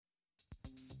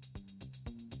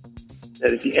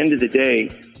That at the end of the day,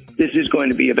 this is going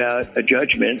to be about a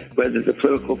judgment whether the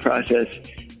political process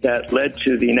that led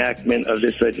to the enactment of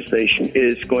this legislation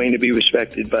is going to be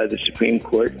respected by the Supreme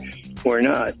Court or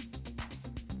not.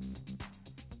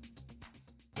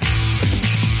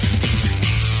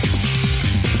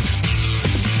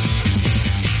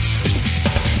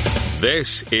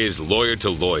 This is Lawyer to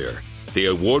Lawyer, the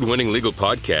award-winning legal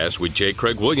podcast with J.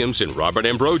 Craig Williams and Robert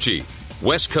Ambrogi.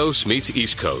 West Coast meets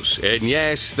East Coast, and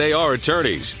yes, they are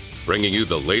attorneys, bringing you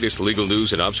the latest legal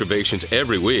news and observations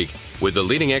every week with the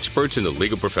leading experts in the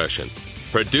legal profession.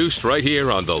 Produced right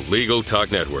here on the Legal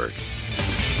Talk Network.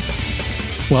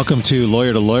 Welcome to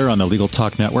Lawyer on the Legal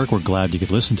Talk Network. We're glad you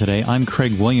could listen today. I'm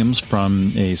Craig Williams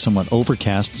from a somewhat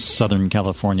overcast Southern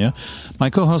California. My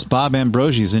co-host Bob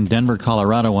Ambrogi is in Denver,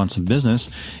 Colorado on some business,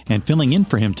 and filling in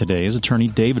for him today is attorney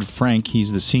David Frank.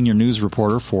 He's the senior news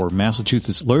reporter for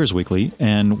Massachusetts Lawyers Weekly.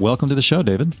 And welcome to the show,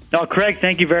 David. Oh, Craig,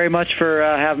 thank you very much for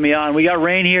having me on. We got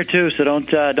rain here too, so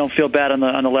don't feel bad on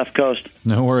the left coast.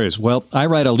 No worries. Well, I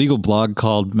write a legal blog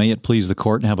called May It Please the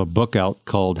Court and have a book out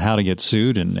called How to Get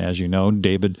Sued. And as you know,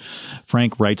 David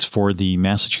Frank writes for the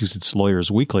Massachusetts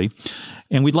Lawyers Weekly.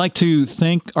 And we'd like to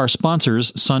thank our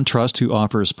sponsors, SunTrust, who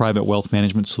offers private wealth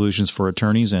management solutions for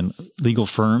attorneys and legal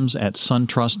firms at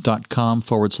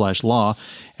suntrust.com/law,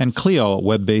 and Clio, a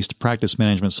web-based practice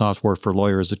management software for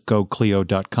lawyers at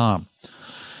goclio.com.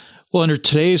 Well, under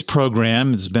today's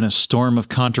program, there's been a storm of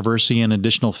controversy and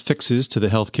additional fixes to the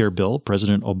health care bill.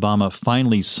 President Obama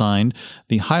finally signed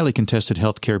the highly contested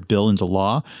health care bill into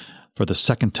law for the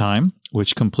second time,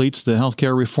 which completes the health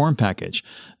care reform package.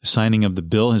 The signing of the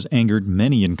bill has angered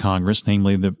many in Congress,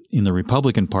 namely in the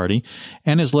Republican Party,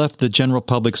 and has left the general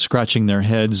public scratching their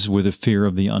heads with a fear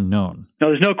of the unknown. No,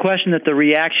 there's no question that the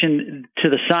reaction to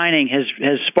the signing has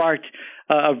sparked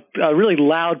a really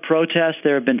loud protest.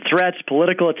 There have been threats,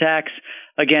 political attacks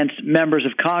against members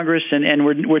of Congress, and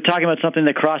we're talking about something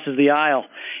that crosses the aisle.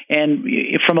 And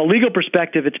from a legal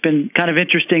perspective, it's been kind of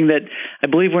interesting that I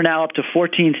believe we're now up to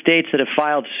 14 states that have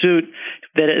filed suit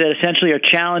that essentially are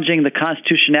challenging the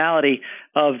constitutionality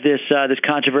of this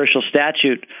controversial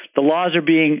statute. Most of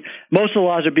the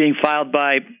laws are being filed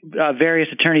by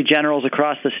various attorney generals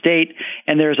across the state,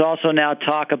 and there's also now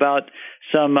talk about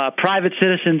some private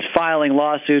citizens filing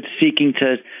lawsuits seeking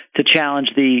to challenge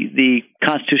the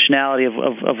constitutionality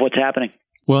of what's happening.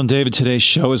 Well, and David, today's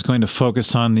show is going to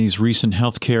focus on these recent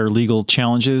healthcare legal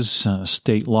challenges,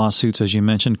 state lawsuits, as you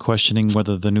mentioned, questioning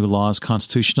whether the new law is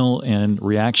constitutional, and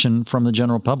reaction from the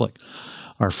general public.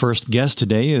 Our first guest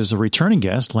today is a returning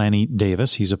guest, Lanny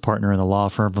Davis. He's a partner in the law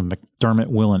firm of McDermott,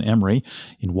 Will & Emery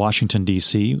in Washington,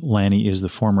 D.C. Lanny is the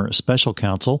former special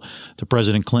counsel to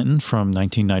President Clinton from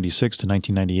 1996 to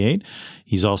 1998.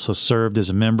 He's also served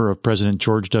as a member of President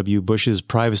George W. Bush's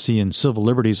Privacy and Civil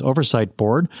Liberties Oversight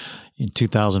Board in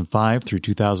 2005 through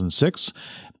 2006.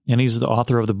 And he's the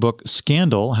author of the book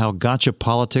Scandal, How Gotcha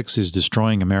Politics is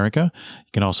Destroying America.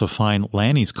 You can also find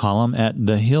Lanny's column at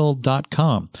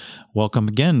thehill.com. Welcome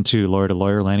again to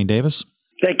Lawyer, Lanny Davis.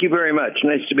 Thank you very much.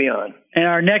 Nice to be on. And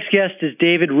our next guest is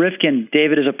David Rifkin.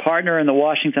 David is a partner in the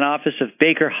Washington office of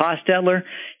Baker Hostetler.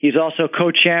 He's also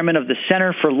co-chairman of the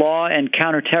Center for Law and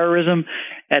Counterterrorism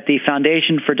at the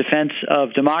Foundation for Defense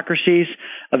of Democracies,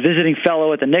 a visiting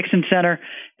fellow at the Nixon Center,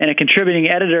 and a contributing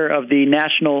editor of the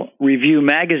National Review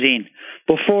magazine.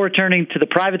 Before returning to the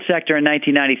private sector in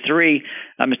 1993,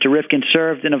 Mr. Rifkin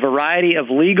served in a variety of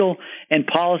legal and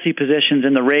policy positions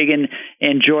in the Reagan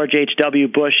and George H.W.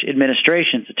 Bush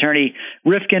administrations. Attorney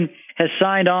Rifkin has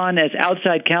signed on as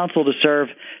outside counsel to serve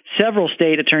several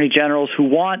state attorney generals who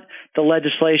want the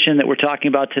legislation that we're talking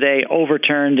about today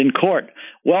overturned in court.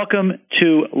 Welcome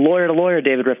to Lawyer,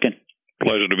 David Rifkin.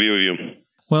 Pleasure to be with you.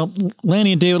 Well,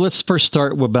 Lanny and David, let's first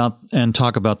start and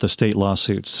talk about the state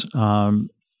lawsuits.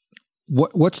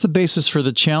 What's the basis for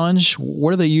the challenge?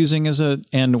 What are they using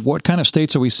and what kind of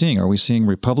states are we seeing? Are we seeing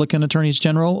Republican attorneys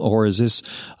general, or is this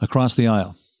across the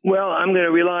aisle? Well, I'm going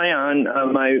to rely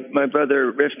on my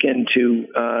brother Rifkin to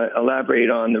elaborate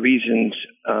on the reasons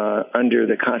under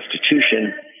the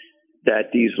Constitution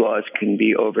that these laws can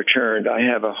be overturned. I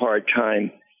have a hard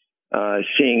time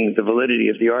seeing the validity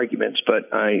of the arguments,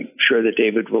 but I'm sure that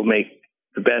David will make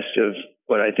the best of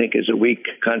what I think is a weak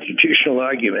constitutional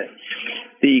argument.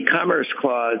 The Commerce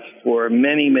Clause for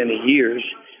many, many years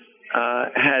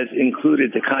has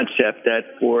included the concept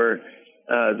that for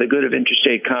the good of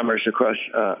interstate commerce across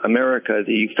America,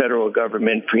 the federal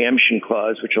government preemption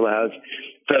clause, which allows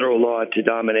federal law to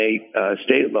dominate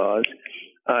state laws,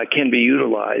 can be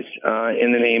utilized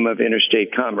in the name of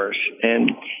interstate commerce.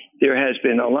 And there has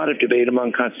been a lot of debate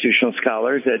among constitutional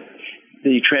scholars that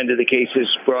the trend of the cases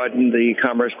broadened the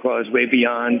Commerce Clause way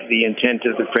beyond the intent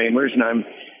of the framers, and I'm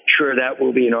sure that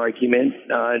will be an argument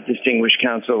distinguished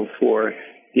counsel for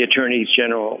the attorneys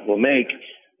general will make.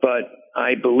 But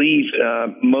I believe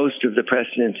most of the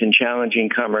precedents in challenging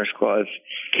Commerce Clause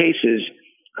cases,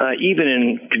 even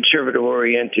in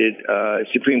conservative-oriented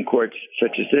Supreme Courts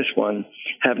such as this one,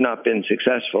 have not been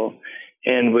successful,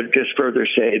 and would just further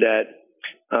say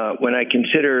that when I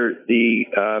consider the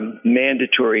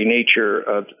mandatory nature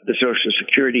of the Social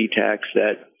Security tax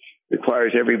that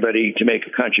requires everybody to make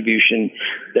a contribution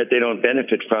that they don't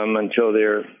benefit from until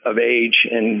they're of age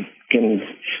and can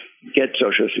get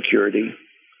Social Security,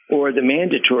 or the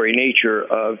mandatory nature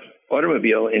of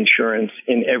automobile insurance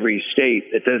in every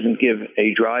state that doesn't give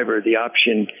a driver the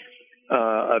option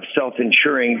of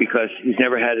self-insuring because he's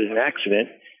never had an accident,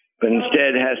 but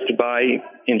instead has to buy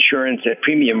insurance at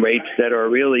premium rates that are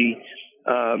really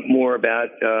more about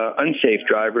unsafe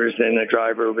drivers than a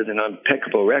driver with an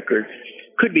impeccable record,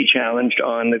 could be challenged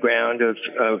on the ground of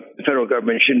the federal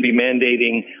government shouldn't be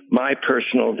mandating my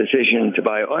personal decision to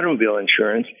buy automobile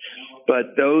insurance.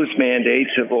 But those mandates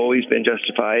have always been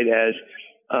justified as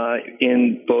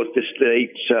in both the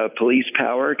state's police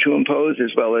power to impose, as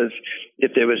well as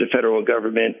if there was a federal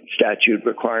government statute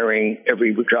requiring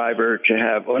every driver to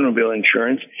have automobile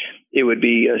insurance, it would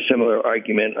be a similar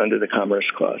argument under the Commerce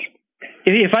Clause.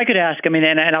 If I could ask, I mean,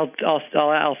 and I'll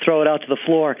throw it out to the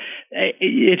floor.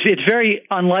 It's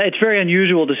very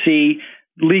unusual to see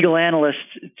legal analysts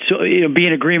be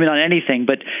in agreement on anything.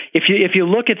 But if you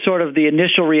look at sort of the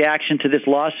initial reaction to this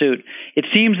lawsuit, it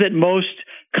seems that most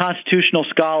constitutional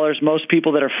scholars, most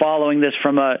people that are following this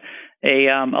from a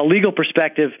legal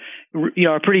perspective,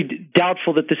 are pretty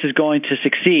doubtful that this is going to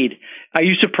succeed. Are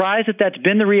you surprised that that's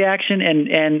been the reaction?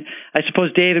 And I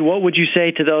suppose, David, what would you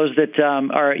say to those that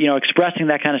are expressing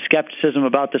that kind of skepticism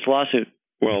about this lawsuit?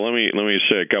 Well, let me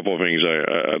say a couple of things.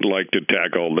 I'd like to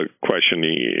tackle the question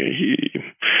he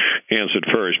answered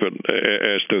first, but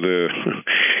as to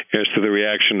the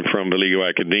reaction from the legal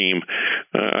academe,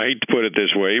 I hate to put it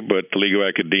this way, but the legal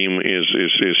academe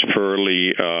is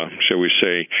fairly, shall we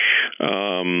say,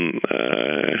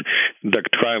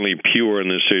 doctrinally pure in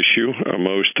this issue.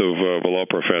 Most of the law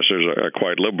professors are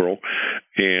quite liberal,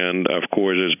 and of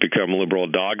course, it's become liberal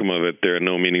dogma that there are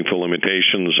no meaningful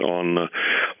limitations on the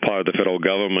part of the federal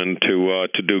government to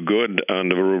do good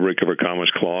under the rubric of a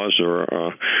Commerce Clause or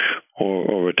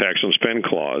a tax and spend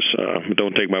clause.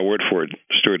 Don't take my word for it.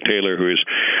 Stuart Taylor, who is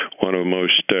one of the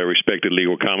most respected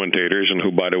legal commentators, and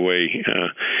who, by the way,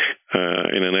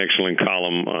 in an excellent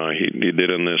column he did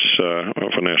in this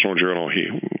for National Journal, he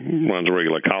runs a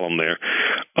regular column there.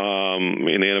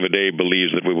 In the end of the day,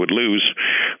 believes that we would lose,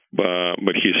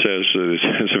 but he says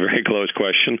it's a very close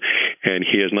question, and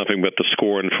he has nothing but the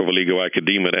scorn for the legal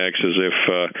academe. It acts as if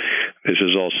this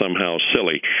is all somehow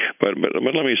silly. But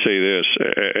let me say this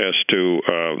as to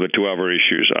the two other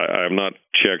issues. I have not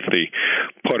checked the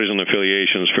partisan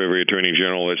affiliations for every attorney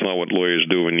general. It's not what lawyers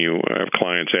do when you have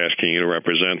clients asking you to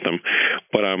represent them.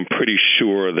 But I'm pretty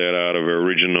sure that out of the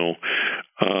original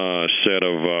set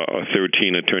of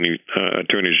 13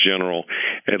 attorneys general,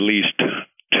 at least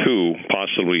 2,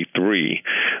 possibly 3,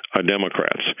 are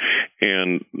Democrats,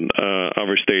 and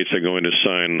other states are going to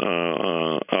sign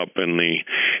up in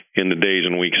the days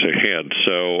and weeks ahead.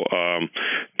 So,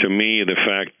 to me, the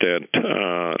fact that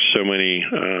so many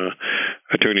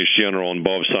attorneys general on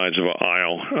both sides of the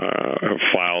aisle have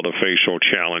filed a facial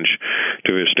challenge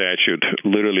to this statute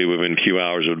literally within a few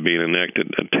hours of being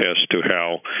enacted attests to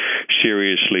how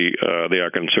seriously they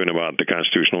are concerned about the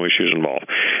constitutional issues involved.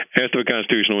 As to the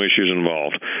constitutional issues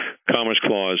involved, Commerce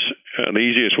Clause, the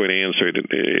easiest way to answer it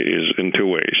is in 2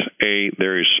 ways. A,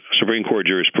 there is Supreme Court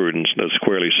jurisprudence that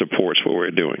squarely supports what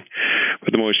we're doing.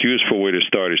 But the most useful way to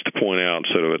start is to point out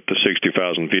sort of at the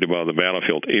 60,000 feet above the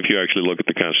battlefield, if you actually look at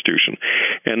the Constitution,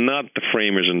 and not the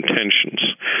framers' intentions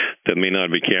that may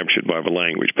not be captured by the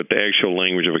language, but the actual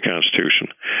language of the Constitution.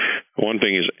 One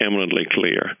thing is eminently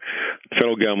clear. The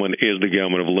federal government is the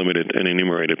government of limited and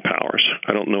enumerated powers.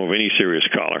 I don't know of any serious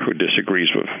scholar who disagrees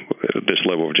with this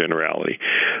level of generality.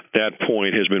 That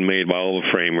point has been made by all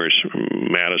the framers,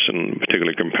 Madison in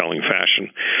particularly compelling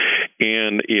fashion.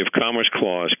 And if Commerce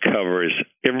Clause covers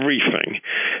everything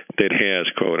that has,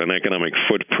 quote, an economic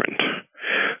footprint,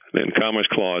 then Commerce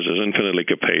Clause is infinitely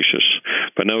capacious.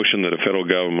 The notion that the federal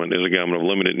government is a government of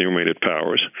limited and enumerated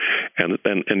powers,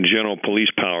 and general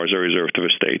police powers are reserved to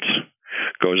the states,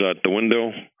 goes out the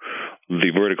window.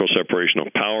 The vertical separation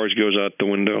of powers goes out the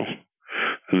window.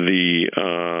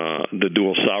 the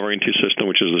dual sovereignty system,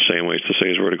 which is the same way to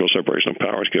say is vertical separation of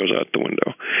powers, goes out the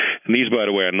window. And these, by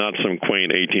the way, are not some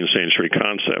quaint 18th century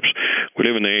concepts. We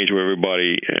live in an age where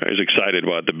everybody is excited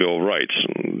about the Bill of Rights.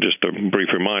 And just a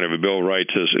brief reminder, the Bill of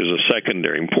Rights is a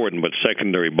secondary, important but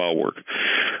secondary bulwark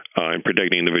in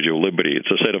protecting individual liberty.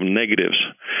 It's a set of negatives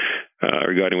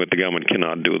regarding what the government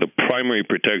cannot do. The primary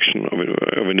protection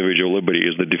of individual liberty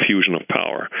is the diffusion of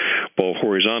power, both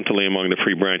horizontally among the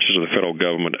free branches of the federal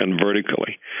government and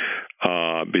vertically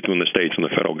between the states and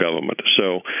the federal government.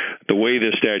 So the way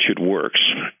this statute works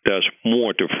does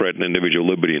more to threaten individual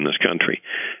liberty in this country.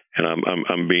 And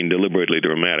I'm being deliberately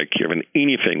dramatic here than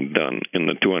anything done in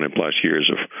the 200 plus years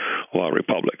of our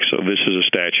republic. So this is a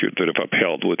statute that, if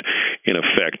upheld, would in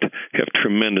effect have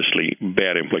tremendously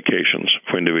bad implications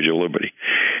for individual liberty,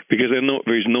 because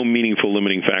there is no meaningful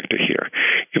limiting factor here.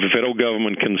 If the federal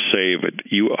government can say that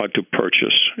you ought to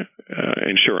purchase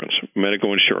insurance,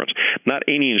 medical insurance, not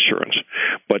any insurance,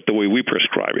 but the way we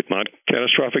prescribe it, not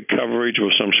catastrophic coverage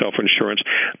with some self-insurance,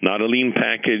 not a lien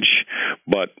package,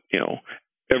 but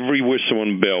every whistle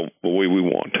and bell the way we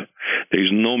want.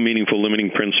 There's no meaningful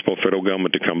limiting principle for federal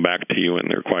government to come back to you and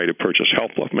require you to purchase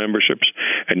health club memberships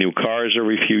and new cars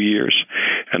every few years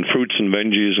and fruits and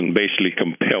veggies, and basically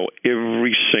compel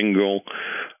every single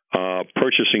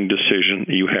purchasing decision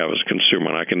you have as a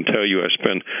consumer. And I can tell you, I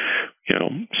spent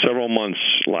several months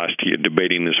last year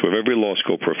debating this with every law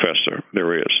school professor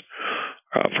there is.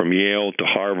 From Yale to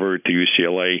Harvard to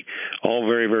UCLA, all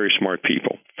very, very smart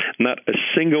people. Not a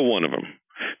single one of them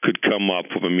could come up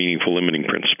with a meaningful limiting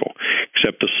principle,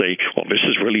 except to say, well, this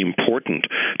is really important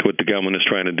to what the government is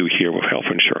trying to do here with health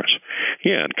insurance.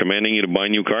 Yeah, commanding you to buy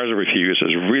new cars every few years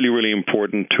is really, really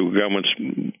important to government's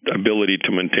ability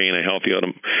to maintain a healthy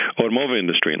automobile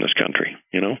industry in this country,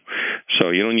 So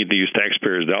you don't need to use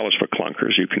taxpayers' dollars for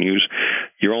clunkers. You can use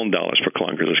your own dollars for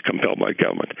clunkers as compelled by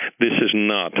government. This is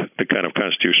not the kind of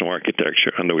constitutional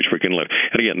architecture under which we can live.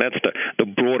 And again, that's the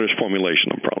broadest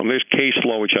formulation of the problem. There's case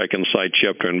law which I can cite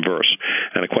chapter and verse,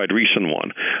 and a quite recent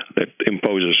one that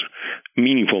imposes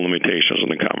meaningful limitations on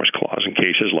the Commerce Clause in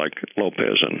cases like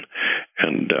Lopez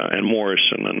and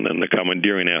Morrison and the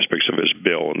commandeering aspects of his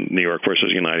bill in New York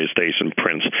versus United States and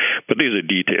Prince. But these are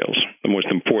details. The most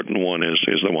important one is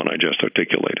the one I just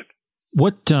articulated.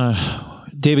 What,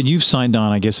 David, you've signed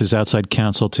on, I guess, as outside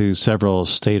counsel to several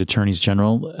state attorneys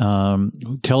general.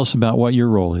 Tell us about what your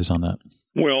role is on that.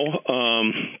 Well,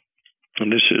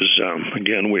 this is,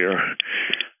 again, we are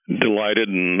delighted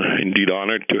and indeed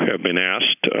honored to have been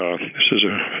asked. This is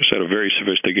a set of very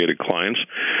sophisticated clients.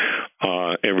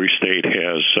 Every state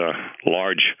has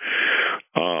large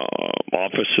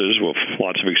offices with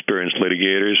lots of experienced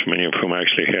litigators, many of whom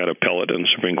actually had appellate and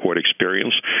Supreme Court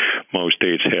experience. Most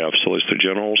states have solicitor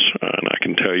generals, and I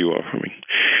can tell you,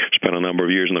 spent a number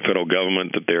of years in the federal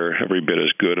government, that they're every bit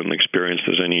as good and experienced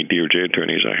as any DOJ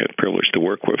attorneys I had privilege to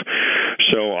work with.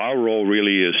 So our role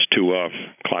really is to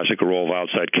classical role of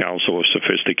outside counsel, a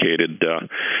sophisticated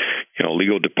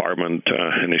legal department,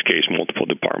 in this case multiple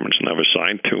departments on either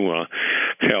side, to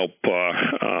help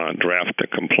draft a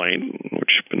complaint,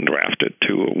 which has been drafted,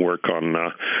 to work on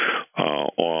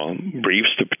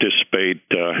briefs, to participate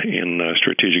in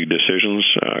strategic decisions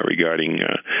regarding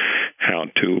how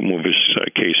to move this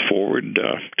case forward,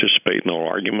 participate in oral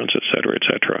arguments, et cetera, et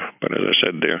cetera. But as I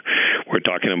said there, we're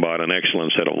talking about an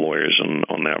excellent set of lawyers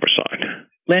on the other side.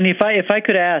 Lenny, if I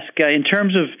could ask, in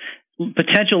terms of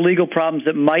potential legal problems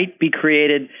that might be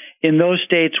created in those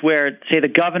states where, say,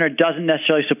 the governor doesn't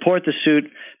necessarily support the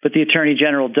suit, but the attorney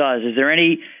general does, is there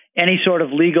any sort of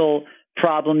legal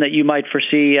problem that you might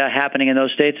foresee happening in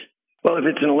those states? Well, if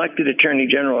it's an elected attorney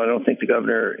general, I don't think the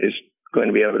governor is going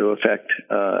to be able to affect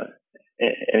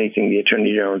anything the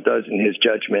attorney general does in his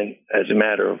judgment as a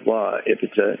matter of law. If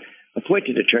it's a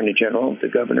appointed attorney general, the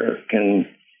governor can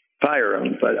fire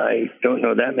him. But I don't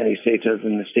know that many states other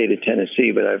than the state of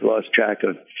Tennessee, but I've lost track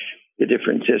of the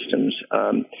different systems.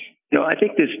 I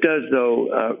think this does,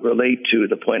 though, relate to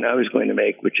the point I was going to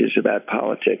make, which is about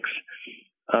politics.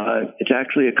 It's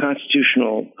actually a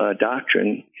constitutional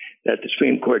doctrine that the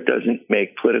Supreme Court doesn't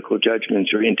make political judgments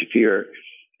or interfere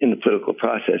in the political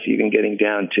process, even getting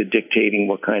down to dictating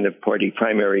what kind of party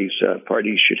primaries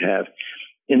parties should have.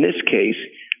 In this case,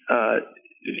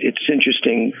 it's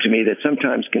interesting to me that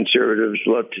sometimes conservatives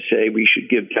love to say we should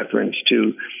give deference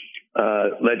to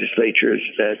legislatures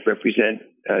that represent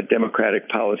democratic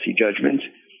policy judgments.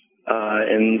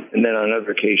 And then on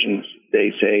other occasions,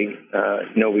 they say,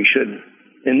 no, we shouldn't.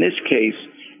 In this case,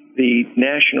 the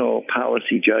national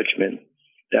policy judgment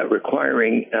that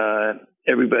requiring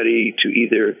everybody to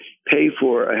either pay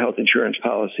for a health insurance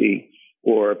policy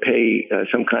or pay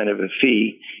some kind of a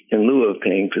fee in lieu of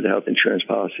paying for the health insurance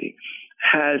policy,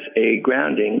 has a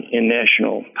grounding in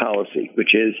national policy,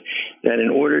 which is that in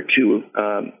order to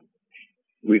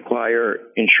require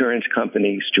insurance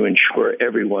companies to insure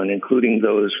everyone, including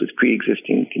those with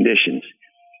pre-existing conditions,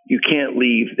 you can't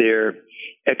leave their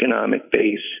economic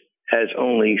base as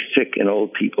only sick and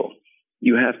old people.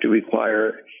 You have to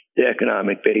require the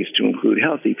economic base to include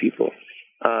healthy people.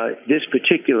 This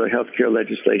particular healthcare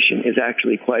legislation is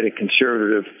actually quite a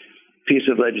conservative piece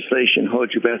of legislation.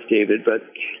 Hold your breath, David, but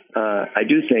I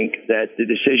do think that the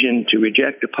decision to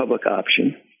reject the public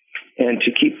option and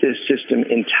to keep this system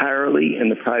entirely in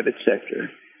the private sector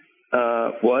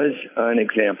was an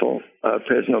example of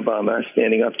President Obama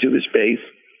standing up to his base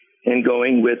and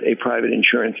going with a private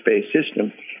insurance-based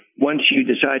system. Once you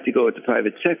decide to go with the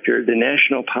private sector, the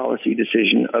national policy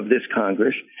decision of this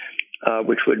Congress,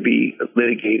 which would be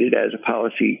litigated as a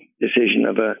policy decision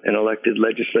of an elected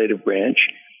legislative branch,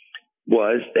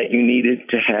 was that you needed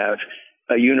to have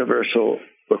a universal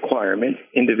requirement,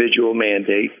 individual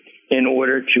mandate, in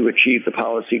order to achieve the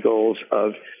policy goals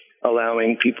of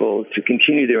allowing people to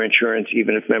continue their insurance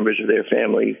even if members of their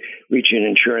family reach an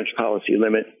insurance policy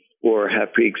limit or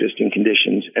have pre-existing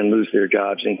conditions and lose their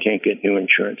jobs and can't get new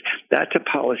insurance. That's a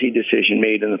policy decision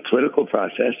made in the political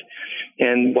process.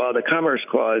 And while the Commerce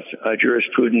Clause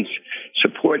jurisprudence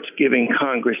supports giving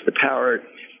Congress the power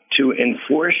to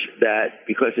enforce that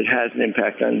because it has an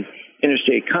impact on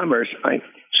interstate commerce, I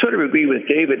sort of agree with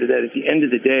David that at the end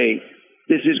of the day,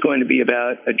 this is going to be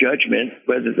about a judgment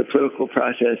whether the political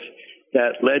process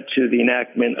that led to the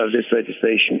enactment of this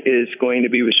legislation is going to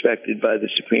be respected by the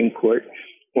Supreme Court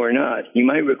or not. You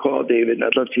might recall, David, and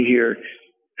I'd love to hear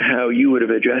how you would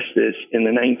have addressed this in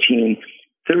the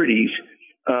 1930s.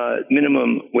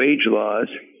 Minimum wage laws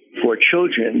for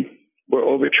children were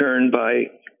overturned by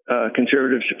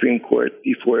conservative Supreme Court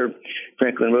before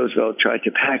Franklin Roosevelt tried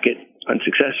to pack it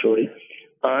unsuccessfully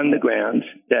on the grounds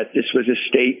that this was a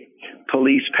state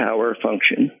police power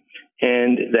function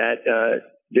and that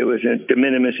there was a de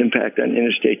minimis impact on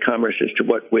interstate commerce as to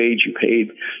what wage you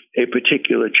paid a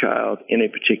particular child in a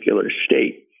particular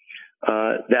state.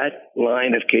 That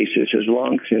line of cases has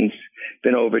long since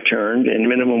been overturned, and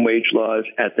minimum wage laws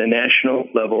at the national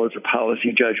level as a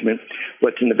policy judgment,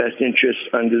 what's in the best interest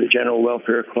under the General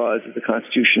Welfare Clause of the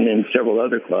Constitution and several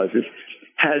other clauses,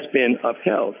 has been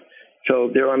upheld.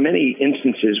 So there are many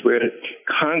instances where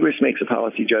Congress makes a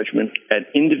policy judgment and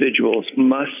individuals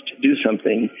must do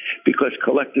something because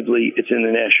collectively it's in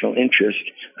the national interest.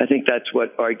 I think that's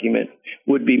what argument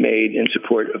would be made in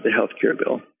support of the health care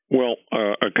bill. Well,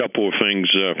 a couple of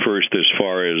things. First, as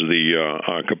far as the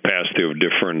capacity of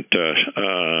different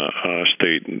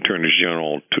state attorneys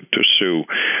general to sue,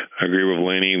 I agree with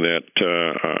Lenny that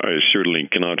I certainly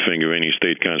cannot think of any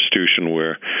state constitution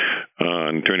where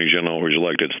an attorney general who is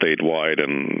elected statewide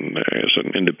and has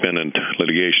an independent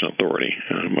litigation authority.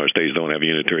 Most states don't have a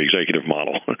unitary executive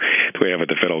model. We have at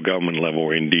the federal government level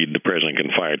where indeed the president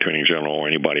can fire attorney general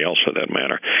or anybody else for that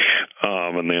matter.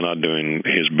 And they're not doing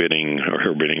his bidding or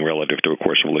her bidding relative to a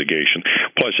course of litigation.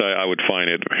 Plus, I would find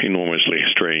it enormously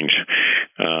strange,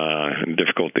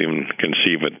 difficult to even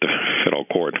conceive that the federal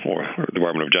court or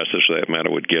Department of Justice, for that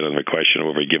matter, would get on the question of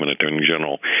whether a given attorney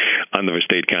general under the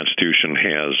state constitution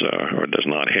has or does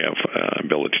not have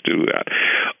ability to do that.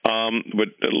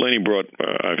 But Lenny brought,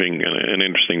 I think, an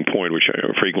interesting point, which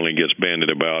frequently gets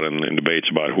bandied about in debates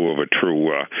about who are true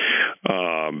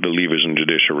believers in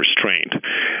judicial restraint.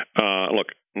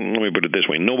 Look, let me put it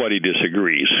this way. Nobody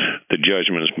disagrees the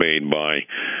judgment is made by,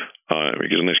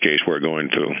 because in this case we're going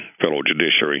to federal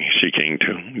judiciary seeking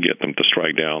to get them to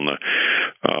strike down the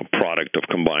product of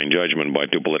combined judgment by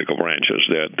two political branches,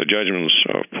 that the judgments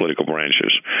of political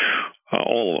branches,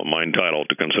 all of them are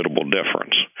entitled to considerable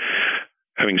deference.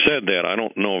 Having said that, I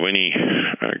don't know of any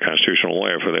constitutional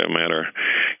lawyer, for that matter,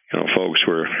 folks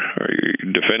who are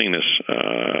defending this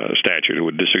statute who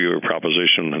would disagree with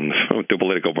proposition and the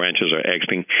political branches are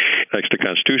acting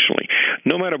extra-constitutionally.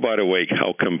 No matter, by the way,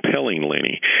 how compelling,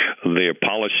 Lenny, their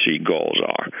policy goals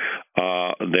are,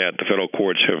 that the federal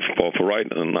courts have both a right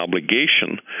and an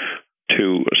obligation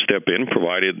to step in,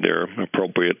 provided their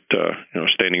appropriate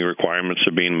standing requirements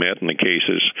are being met in the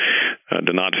cases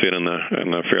do not fit in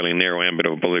a fairly narrow ambit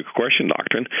of political question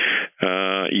doctrine,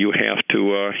 you have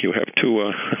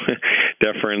to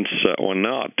deference or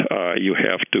not. You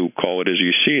have to call it as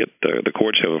you see it. The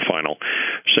courts have a final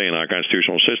say in our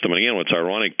constitutional system. And again, what's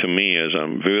ironic to me is I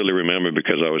vividly remember,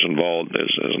 because I was involved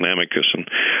as an amicus in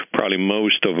probably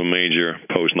most of the major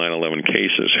post 9/11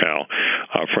 cases, how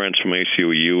our friends from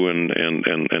ACLU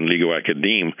and Ligo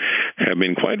Academe have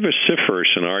been quite vociferous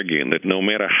in arguing that no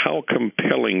matter how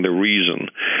compelling the reason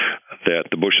that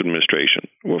the Bush administration,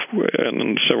 and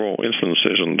in several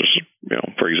instances, and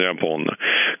for example, in the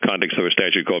context of a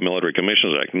statute called Military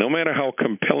Commissions Act, no matter how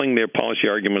compelling their policy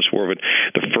arguments were, that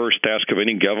the first task of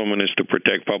any government is to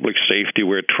protect public safety,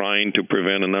 we're trying to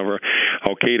prevent another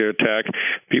Al-Qaeda attack,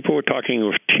 people were talking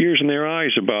with tears in their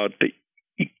eyes about the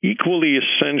equally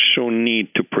essential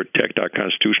need to protect our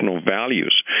constitutional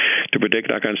values, to protect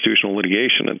our constitutional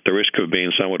litigation. At the risk of being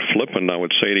somewhat flippant, I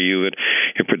would say to you that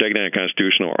if protecting our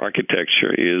constitutional architecture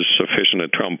is sufficient to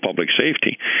trump public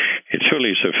safety, it's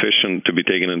certainly sufficient to be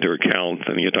taken into account,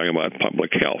 and you're talking about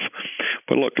public health.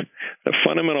 But look, the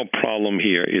fundamental problem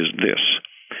here is this.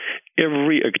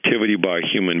 Every activity by a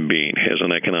human being has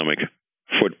an economic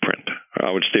footprint. I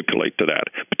would stipulate to that,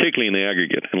 particularly in the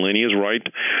aggregate. And Lenny is right.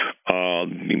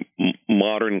 The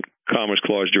modern Commerce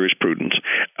Clause jurisprudence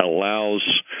allows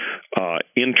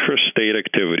intrastate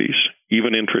activities,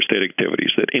 even intrastate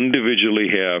activities that individually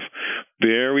have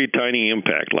very tiny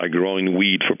impact, like growing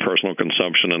weed for personal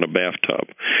consumption in a bathtub,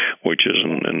 which is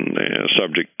a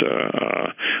subject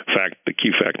fact, the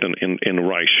key fact in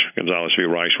Reich, Gonzalez v.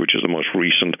 Reich, which is the most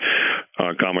recent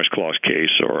Commerce Clause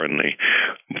case, or in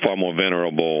the far more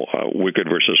venerable Wickard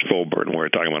versus Fulbert, where we're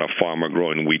talking about a farmer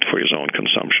growing wheat for his own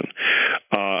consumption.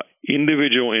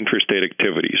 Individual interstate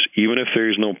activities, even if there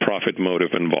is no profit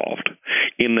motive involved,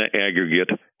 in the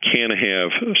aggregate can have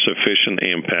sufficient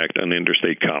impact on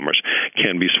interstate commerce,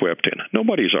 can be swept in.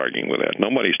 Nobody's arguing with that.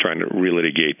 Nobody's trying to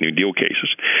relitigate New Deal cases.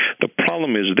 The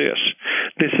problem is this.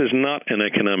 This is not an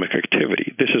economic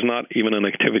activity. This is not even an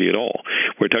activity at all.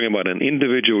 We're talking about an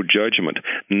individual judgment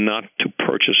not to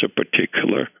purchase a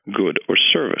particular good or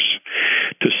service.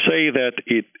 To say that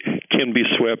it can be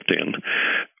swept in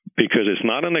because it's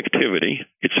not an activity,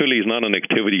 it certainly is not an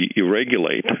activity you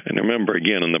regulate. And remember,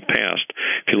 again, in the past,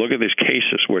 if you look at these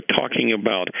cases, we're talking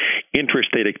about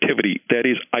interstate activity that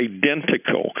is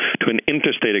identical to an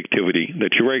interstate activity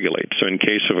that you regulate. So in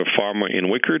case of a farmer in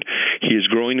Wickard, he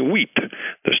is growing wheat.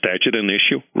 The statute in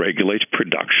issue regulates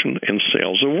production and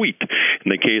sales of wheat.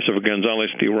 In the case of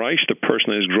Gonzalez v. Reich, the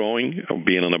person is growing,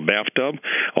 albeit in a bathtub,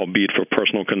 albeit for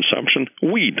personal consumption,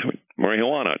 weed,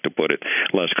 marijuana, to put it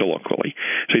less colloquially.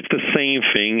 So it's the same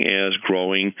thing as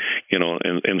growing,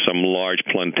 in some large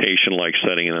plantation-like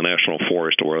setting in a national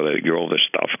forest where they grow this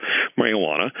stuff,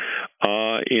 marijuana,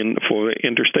 for the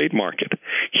interstate market.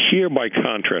 Here, by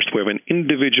contrast, we have an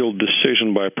individual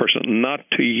decision by a person not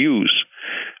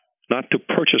to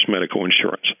purchase medical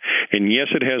insurance. And yes,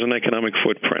 it has an economic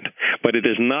footprint, but it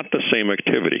is not the same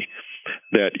activity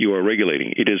that you are regulating.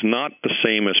 It is not the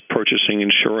same as purchasing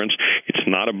insurance. It's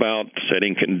not about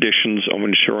setting conditions of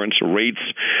insurance, rates,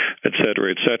 et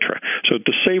cetera, et cetera. So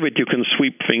to say that you can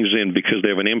sweep things in because they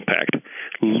have an impact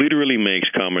literally makes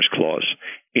Commerce Clause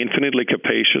infinitely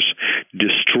capacious,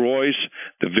 destroys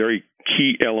the very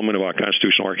key element of our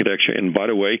constitutional architecture. And by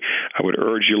the way, I would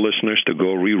urge your listeners to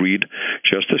go reread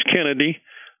Justice Kennedy,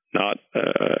 not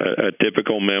a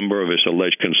typical member of his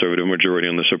alleged conservative majority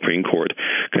on the Supreme Court,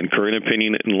 concurring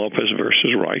opinion in Lopez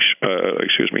versus Reich,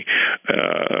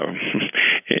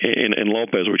 in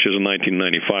Lopez, which is a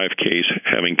 1995 case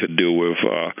having to do with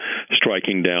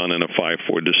striking down in a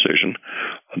 5-4 decision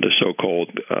the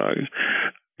so-called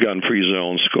Gun-Free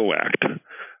Zone SCO Act,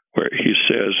 where he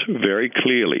says very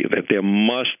clearly that there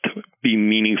must be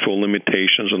meaningful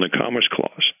limitations on the Commerce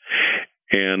Clause.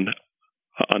 And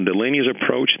on Delaney's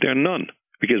approach, there are none,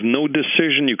 because no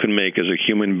decision you can make as a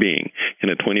human being in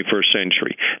the 21st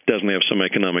century doesn't have some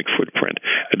economic footprint.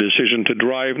 A decision to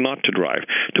drive, not to drive,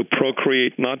 to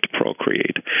procreate, not to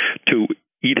procreate, to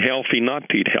eat healthy, not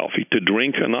to eat healthy, to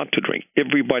drink or not to drink.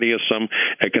 Everybody has some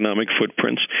economic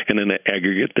footprints, and in the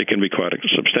aggregate, they can be quite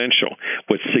substantial.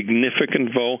 What's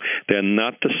significant, though, they're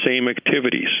not the same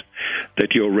activities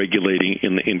that you're regulating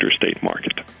in the interstate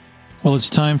market. Well,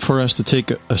 it's time for us to take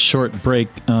a short break.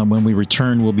 When we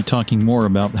return, we'll be talking more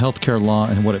about healthcare law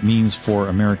and what it means for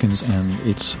Americans and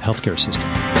its healthcare system.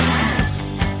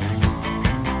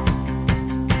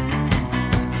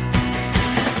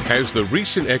 Has the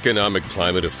recent economic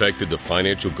climate affected the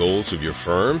financial goals of your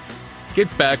firm?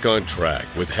 Get back on track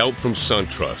with help from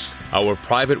SunTrust. Our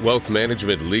private wealth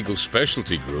management legal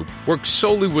specialty group works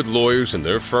solely with lawyers and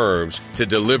their firms to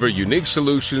deliver unique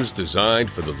solutions designed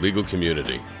for the legal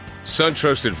community.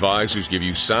 SunTrust advisors give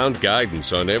you sound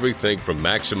guidance on everything from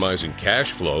maximizing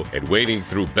cash flow and wading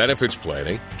through benefits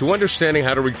planning to understanding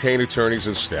how to retain attorneys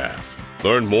and staff.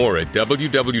 Learn more at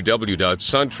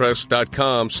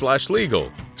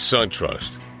www.suntrust.com/legal.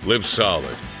 SunTrust. Live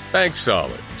solid. Bank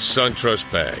solid.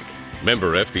 SunTrust Bank.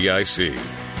 Member FDIC.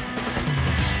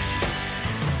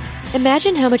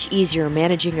 Imagine how much easier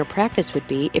managing your practice would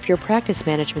be if your practice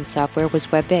management software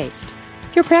was web-based.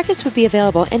 Your practice would be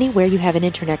available anywhere you have an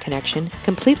internet connection,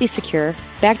 completely secure,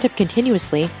 backed up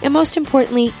continuously, and most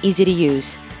importantly, easy to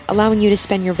use, allowing you to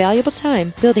spend your valuable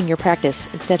time building your practice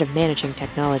instead of managing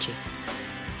technology.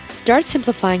 Start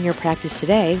simplifying your practice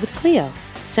today with Clio.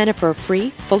 Sign up for a free,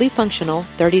 fully functional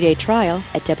 30-day trial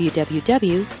at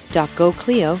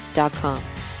www.goclio.com.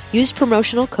 Use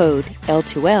promotional code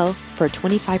L2L for a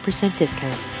 25%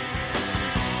 discount.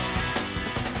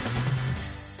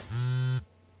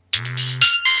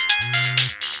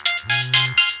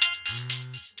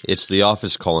 It's the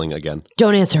office calling again.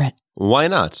 Don't answer it. Why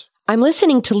not? I'm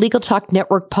listening to Legal Talk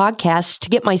Network podcasts to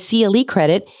get my CLE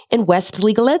credit in West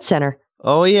Legal Ed Center.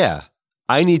 Oh, yeah.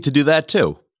 I need to do that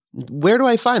too. Where do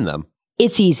I find them?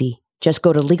 It's easy. Just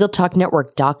go to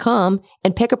LegalTalkNetwork.com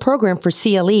and pick a program for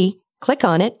CLE, click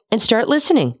on it, and start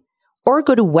listening. Or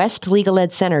go to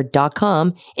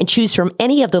WestLegalEdCenter.com and choose from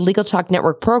any of the Legal Talk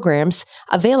Network programs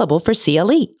available for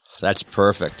CLE. That's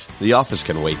perfect. The office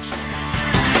can wait.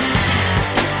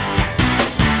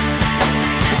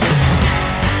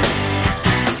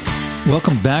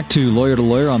 Welcome back to Lawyer to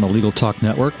Lawyer on the Legal Talk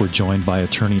Network. We're joined by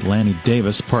attorney Lanny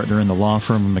Davis, partner in the law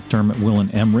firm of McDermott, Will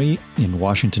 & Emery in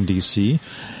Washington, D.C.,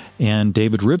 and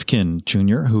David Rivkin,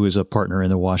 Jr., who is a partner in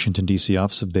the Washington, D.C.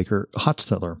 office of Baker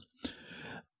Hostetler.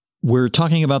 We're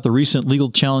talking about the recent legal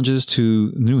challenges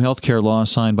to new health care law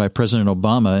signed by President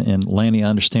Obama. And Lanny, I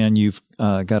understand you've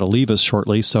got to leave us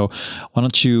shortly. So why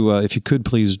don't you, if you could,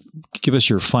 please give us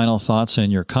your final thoughts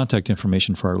and your contact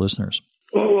information for our listeners.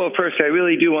 Well, first, I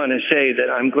really do want to say that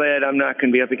I'm glad I'm not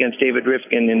going to be up against David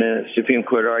Rivkin in a Supreme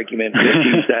Court argument.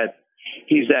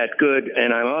 He's that good.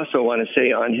 And I also want to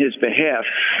say on his behalf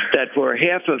that for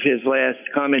half of his last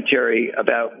commentary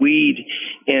about weed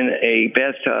in a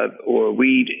bathtub or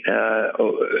weed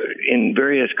in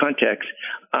various contexts,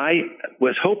 I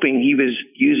was hoping he was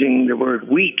using the word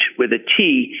wheat with a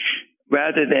T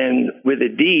rather than with a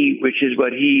D, which is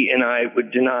what he and I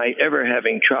would deny ever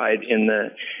having tried in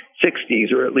the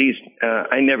 60s, or at least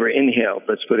I never inhaled.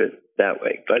 Let's put it that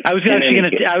way. But I was actually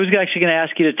going to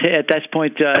ask you to, at this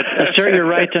point, assert your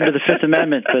rights under the Fifth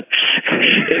Amendment. But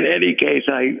in any case,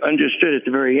 I understood at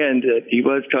the very end that he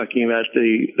was talking about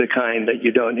the kind that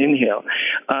you don't inhale.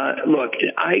 Look,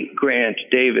 I grant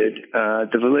David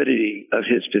the validity of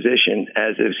his position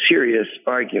as a serious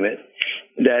argument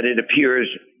that it appears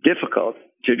difficult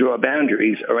to draw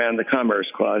boundaries around the Commerce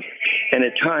Clause. And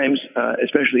at times,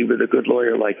 especially with a good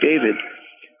lawyer like David,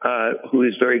 who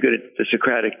is very good at the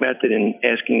Socratic method in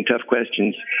asking tough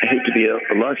questions. I hate to be a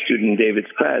law student in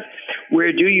David's class.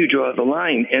 Where do you draw the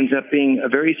line ends up being a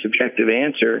very subjective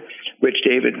answer, which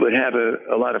David would have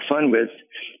a lot of fun with,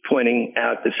 pointing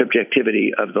out the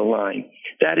subjectivity of the line.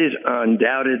 That is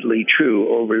undoubtedly true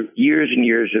over years and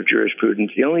years of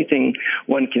jurisprudence. The only thing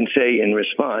one can say in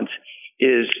response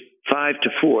is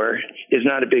 5-4 is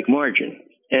not a big margin.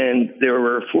 And there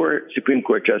were 4 Supreme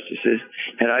Court justices,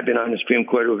 had I been on the Supreme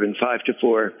Court, who have been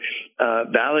 5-4,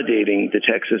 validating the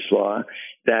Texas law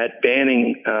that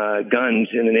banning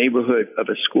guns in the neighborhood of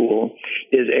a school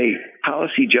is a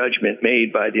policy judgment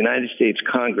made by the United States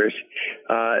Congress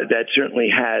that certainly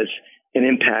has an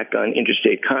impact on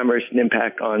interstate commerce, an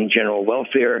impact on general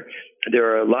welfare.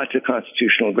 There are lots of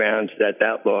constitutional grounds that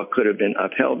law could have been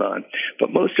upheld on.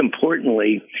 But most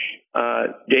importantly,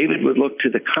 David would look to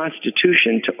the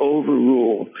Constitution to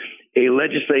overrule a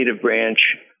legislative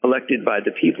branch elected by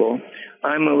the people.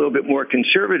 I'm a little bit more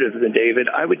conservative than David.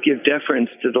 I would give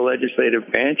deference to the legislative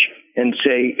branch and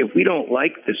say, if we don't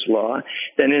like this law,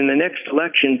 then in the next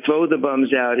election, throw the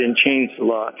bums out and change the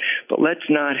law. But let's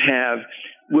not have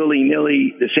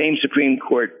willy-nilly the same Supreme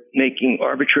Court making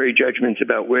arbitrary judgments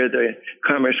about where the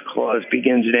Commerce Clause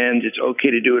begins and ends. It's okay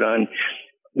to do it on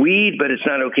weed, but it's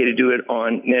not okay to do it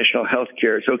on national health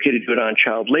care. It's okay to do it on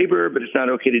child labor, but it's not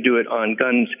okay to do it on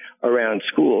guns around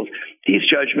schools. These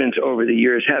judgments over the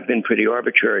years have been pretty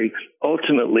arbitrary.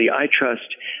 Ultimately, I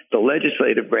trust the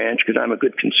legislative branch, because I'm a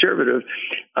good conservative,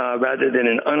 rather than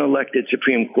an unelected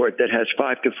Supreme Court that has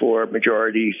 5-4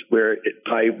 majorities where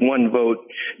by one vote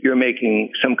you're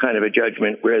making some kind of a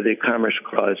judgment where the Commerce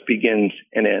Clause begins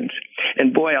and ends.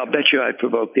 And boy, I'll bet you I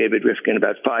provoked David Rifkin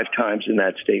about 5 times in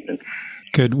that statement.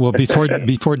 Good. Well,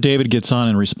 before David gets on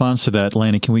in response to that,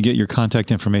 Lanny, can we get your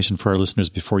contact information for our listeners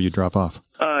before you drop off?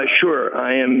 Sure.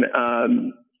 I am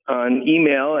on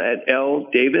email at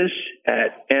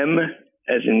ldavis@m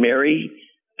as in Mary,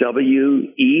 WE.com.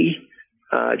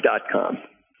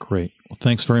 Great. Well,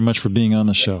 thanks very much for being on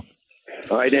the show.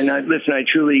 All right, and listen, I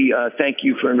truly thank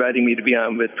you for inviting me to be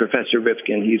on with Professor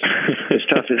Rifkin. He's as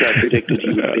tough as I predicted he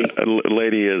would be.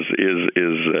 Lady is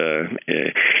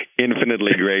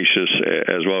infinitely gracious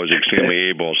as well as extremely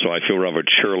able, so I feel rather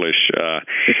churlish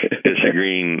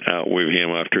disagreeing with him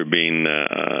after being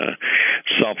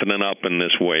softening up in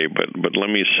this way. But let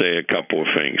me say a couple of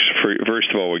things. First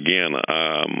of all, again,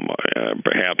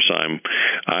 perhaps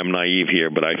I'm naive here,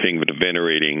 but I think that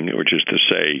venerating, which is to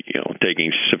say,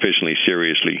 taking sufficiently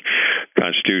seriously,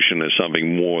 Constitution is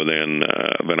something more than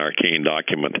an arcane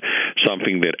document,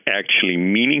 something that actually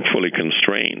meaningfully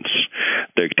constrains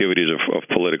the activities of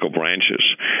political branches,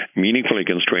 meaningfully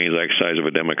constrains the exercise of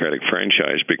a democratic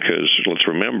franchise, because let's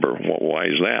remember, why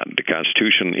is that? The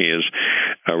Constitution is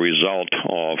a result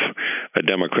of a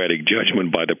democratic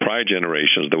judgment by the prior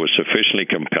generations that was sufficiently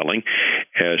compelling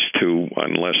as to,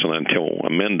 unless and until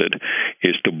amended,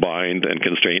 is to bind and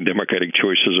constrain democratic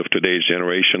choices of today's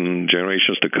generations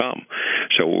to come.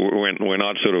 So we're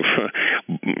not sort of,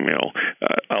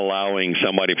 allowing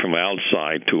somebody from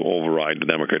outside to override the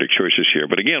democratic choices here.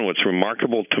 But again, what's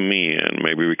remarkable to me, and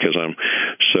maybe because I'm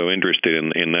so interested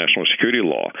in national security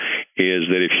law, is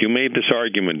that if you made this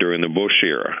argument during the Bush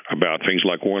era about things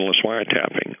like warrantless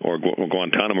wiretapping or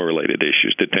Guantanamo-related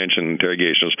issues, detention,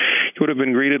 interrogations, you would have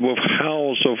been greeted with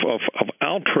howls of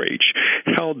outrage.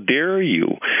 How dare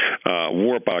you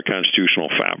warp our constitutional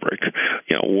fabric,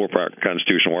 warp our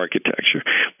constitutional architecture?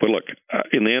 But look,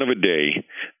 in the end of the day,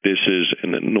 this is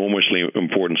an enormously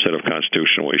important set of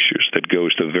constitutional issues that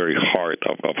goes to the very heart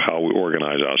of how we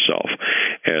organize ourselves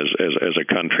as a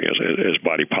country, as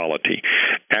body polity.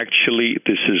 Actually,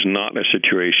 this is not a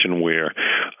situation where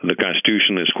the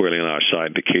Constitution is squarely on our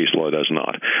side, the case law does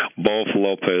not. Both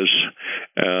Lopez,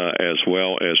 as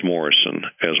well as Morrison,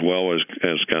 as well as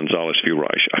Gonzalez v.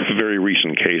 Reich, very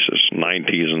recent cases,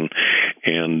 90s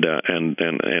and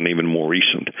even more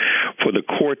recent, for the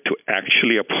court to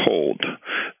actually uphold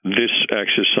this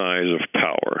exercise of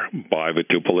power by the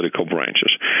two political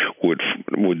branches would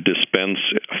dispense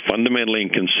fundamentally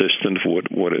inconsistent with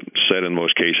what it said in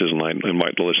most cases, and I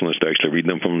invite the listeners to actually read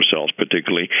them for themselves,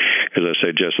 particularly, as I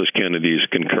said, Justice Kennedy's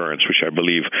concurrence, which I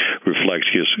believe reflects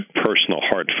his personal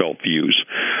heartfelt views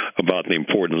about the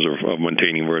importance of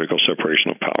maintaining vertical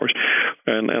separation of powers.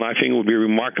 And I think it would be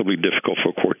remarkably difficult for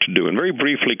a court to do. And very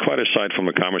briefly, quite aside from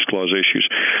the Commerce Clause issues,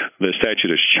 the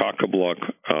statute is chock-a-block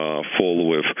full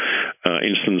with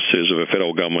instances of a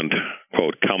federal government,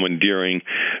 quote, commandeering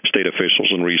state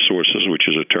officials and resources, which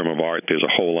is a term of art. There's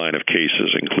a whole line of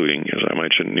cases, including, as I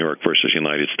mentioned, New York versus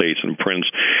United States and Prince,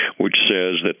 which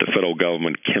says that the federal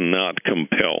government cannot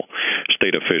compel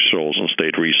state officials and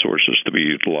state resources to be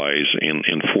utilized in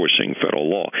enforcing federal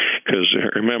law. Because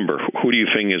remember, who do you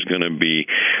think is going to be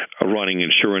running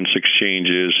insurance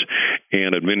exchanges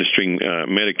and administering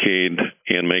Medicaid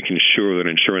and making sure that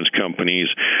insurance companies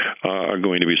are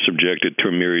going to be subjected to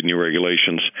a myriad new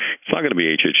regulations? It's not going to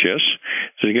be HHS.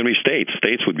 It's going to be states.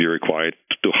 States would be required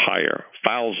to hire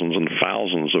thousands and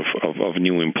thousands of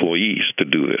new employees to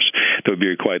do this. They would be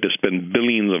required to spend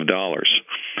billions of dollars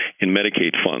in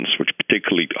Medicaid funds, which are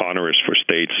particularly onerous for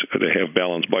states that have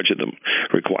balanced budget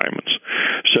requirements.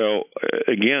 So,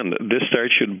 again, this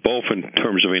statute, both in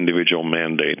terms of individual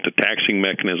mandate, the taxing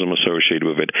mechanism associated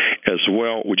with it, as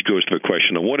well, which goes to the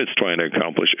question of what it's trying to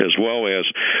accomplish, as well as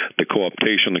the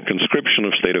co-optation, the conscription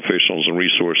of state officials and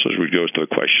resources, which goes to the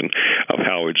question of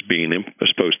how it's being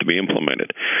supposed to be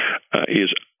implemented, is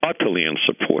utterly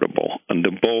unsupportable under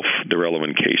both the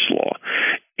relevant case law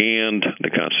and the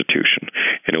Constitution.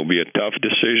 And it will be a tough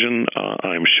decision,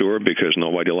 I'm sure, because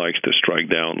nobody likes to strike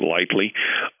down lightly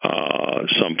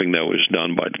something that was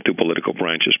done by the two political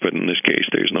branches, but in this case,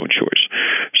 there's no choice.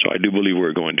 So I do believe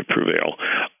we're going to prevail.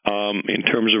 In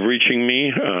terms of reaching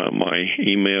me, my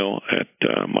email at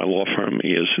my law firm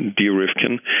is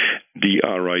drivkin,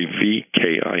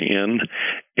 DRIVKIN,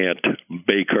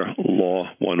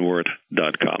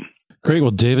 @BakerLaw.com. Great.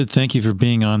 Well, David, thank you for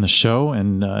being on the show,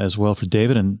 and as well for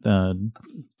David and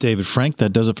David Frank.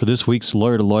 That does it for this week's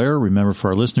Lawyer to Lawyer. Remember, for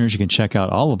our listeners, you can check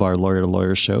out all of our Lawyer to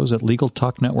Lawyer shows at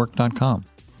LegalTalkNetwork.com.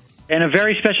 And a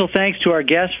very special thanks to our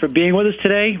guests for being with us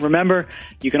today. Remember,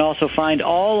 you can also find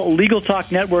all Legal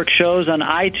Talk Network shows on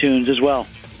iTunes as well.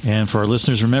 And for our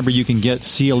listeners, remember, you can get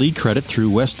CLE credit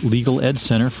through West Legal Ed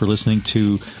Center for listening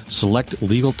to select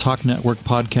Legal Talk Network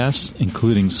podcasts,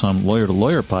 including some Lawyer to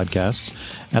Lawyer podcasts,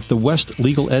 at the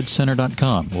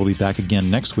westlegaledcenter.com. We'll be back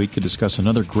again next week to discuss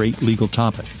another great legal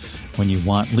topic. When you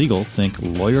want legal, think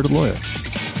Lawyer to Lawyer.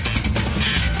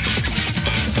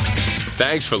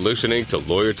 Thanks for listening to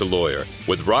Lawyer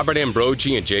with Robert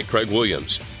Ambrogi and J. Craig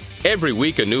Williams. Every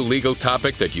week, a new legal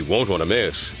topic that you won't want to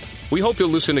miss. We hope you'll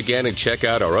listen again and check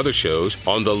out our other shows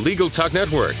on the Legal Talk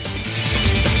Network.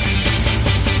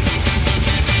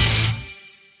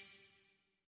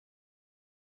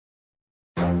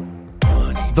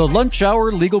 The Lunch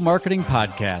Hour Legal Marketing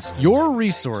Podcast, your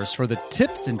resource for the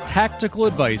tips and tactical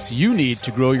advice you need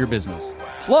to grow your business.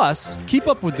 Plus, keep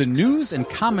up with the news and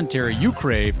commentary you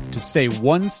crave to stay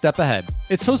one step ahead.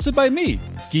 It's hosted by me,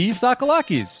 Guy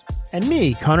Sakalakis. And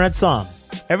me, Conrad Somm.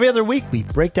 Every other week, we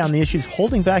break down the issues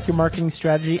holding back your marketing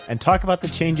strategy and talk about the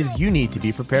changes you need to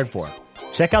be prepared for.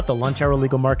 Check out the Lunch Hour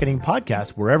Legal Marketing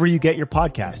Podcast wherever you get your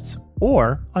podcasts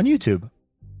or on YouTube.